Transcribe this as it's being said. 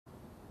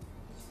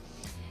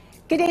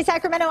Good day,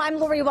 Sacramento. I'm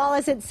Lori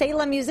Wallace at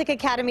Sayla Music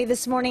Academy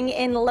this morning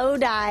in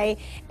Lodi.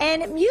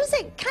 And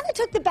music kind of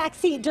took the back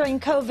seat during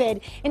COVID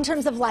in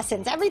terms of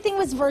lessons. Everything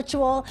was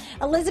virtual.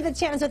 Elizabeth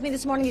Shannon's with me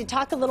this morning to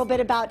talk a little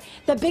bit about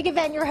the big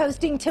event you're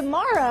hosting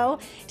tomorrow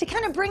to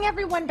kind of bring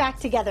everyone back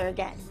together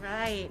again.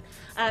 Right.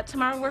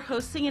 Tomorrow we're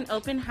hosting an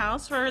open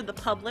house for the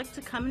public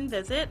to come and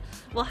visit.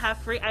 We'll have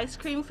free ice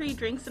cream, free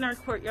drinks in our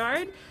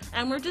courtyard,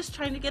 and we're just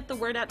trying to get the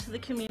word out to the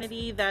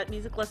community that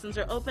music lessons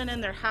are open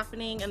and they're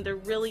happening and they're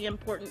really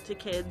important to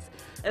kids,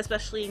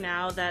 especially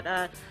now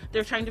that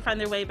they're trying to find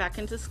their way back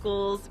into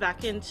schools,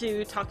 back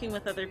into talking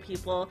with other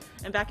people,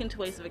 and back into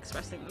ways of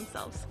expressing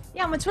themselves.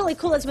 Yeah, and what's really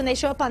cool is when they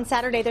show up on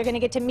Saturday, they're going to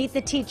get to meet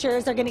the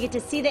teachers, they're going to get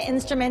to see the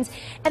instruments,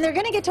 and they're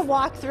going to get to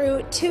walk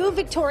through 2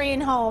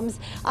 Victorian homes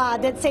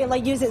that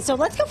Sayla uses. So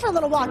let's go for a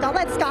little walk. I'll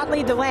let Scott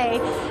lead the way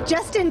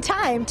just in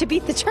time to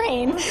beat the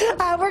train.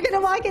 We're going to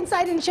walk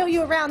inside and show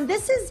you around.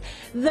 This is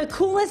the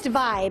coolest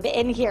vibe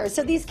in here.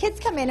 So these kids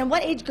come in, and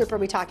what age group are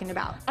we talking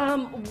about?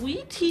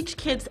 We teach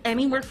kids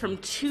anywhere from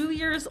 2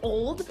 years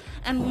old,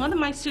 and one of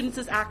my students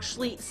is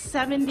actually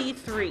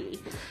 73.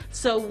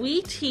 So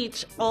we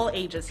teach all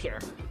ages here.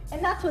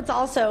 And that's what's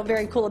also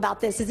very cool about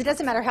this, is it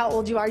doesn't matter how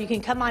old you are, you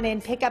can come on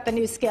in, pick up a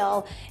new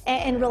skill,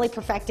 and really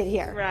perfect it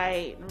here.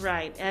 Right,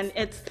 right. And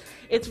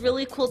it's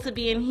really cool to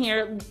be in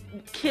here.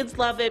 Kids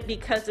love it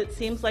because it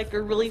seems like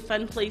a really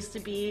fun place to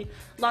be.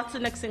 Lots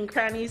of nooks and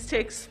crannies to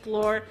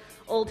explore,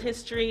 old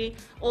history.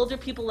 Older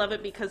people love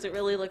it because it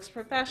really looks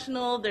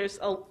professional. There's,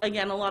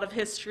 again, a lot of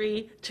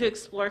history to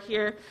explore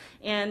here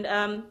and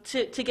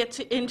to get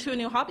into a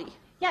new hobby.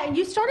 Yeah, and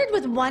you started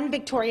with 1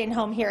 Victorian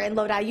home here in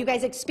Lodi. You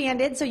guys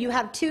expanded, so you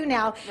have 2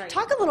 now. Right.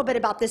 Talk a little bit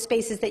about the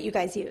spaces that you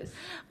guys use.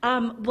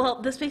 Well,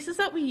 the spaces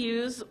that we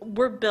use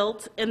were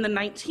built in the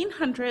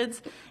 1900s,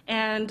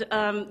 and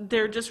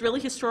they're just really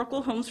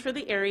historical homes for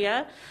the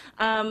area.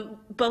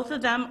 Both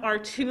of them are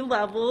 2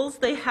 levels.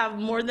 They have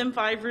more than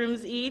 5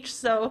 rooms each,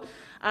 so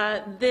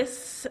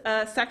this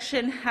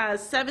section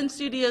has 7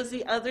 studios.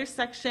 The other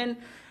section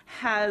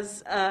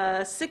has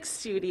 6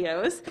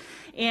 studios,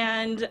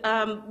 and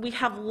we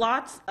have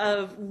lots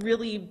of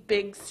really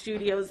big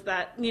studios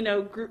that, you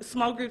know,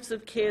 small groups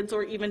of kids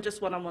or even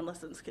just one-on-one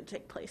lessons can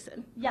take place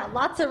in. Yeah,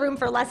 lots of room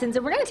for lessons,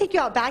 and we're going to take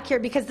you out back here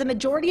because the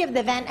majority of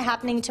the event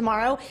happening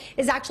tomorrow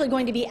is actually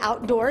going to be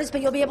outdoors,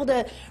 but you'll be able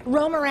to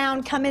roam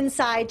around, come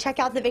inside, check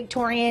out the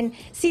Victorian,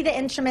 see the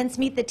instruments,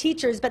 meet the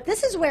teachers, but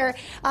this is where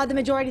the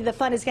majority of the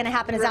fun is going to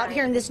happen, is out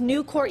here in this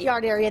new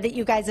courtyard area that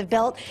you guys have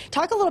built.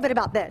 Talk a little bit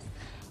about this.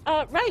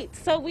 Right,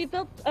 so we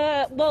built,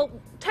 well,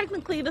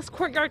 technically this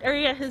courtyard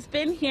area has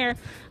been here,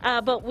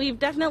 but we've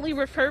definitely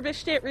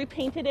refurbished it,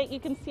 repainted it. You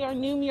can see our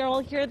new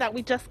mural here that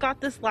we just got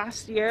this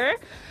last year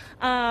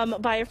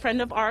by a friend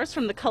of ours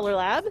from the Color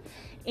Lab.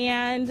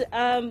 And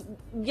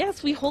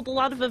yes, we hold a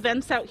lot of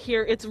events out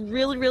here. It's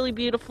really, really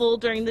beautiful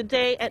during the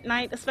day, at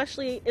night,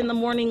 especially in the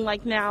morning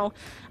like now.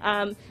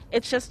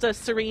 It's just a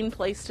serene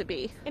place to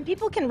be. And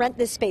people can rent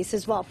this space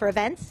as well for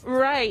events?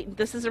 Right.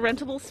 This is a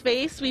rentable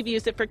space. We've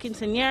used it for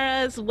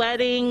quinceañeras,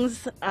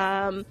 weddings,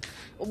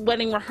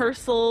 wedding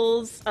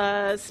rehearsals,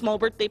 small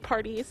birthday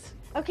parties.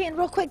 Okay, and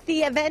real quick,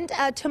 the event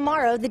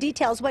tomorrow, the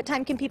details, what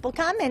time can people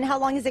come and how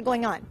long is it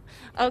going on?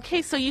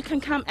 Okay, so you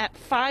can come at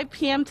 5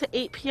 p.m. to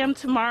 8 p.m.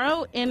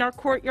 tomorrow in our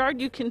courtyard.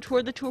 You can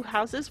tour the 2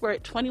 houses. We're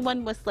at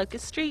 21 West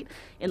Locust Street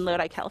in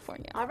Lodi,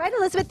 California. All right,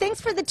 Elizabeth,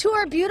 thanks for the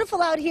tour. Beautiful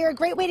out here.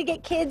 Great way to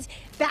get kids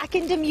back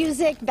into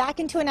music, back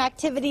into an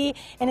activity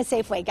in a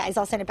safe way. Guys,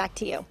 I'll send it back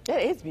to you.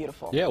 It is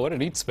beautiful. Yeah, what a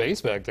neat space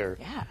back there.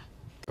 Yeah.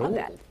 Cool. Love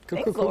that.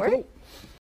 Cool, Thanks, cool, Lori. cool.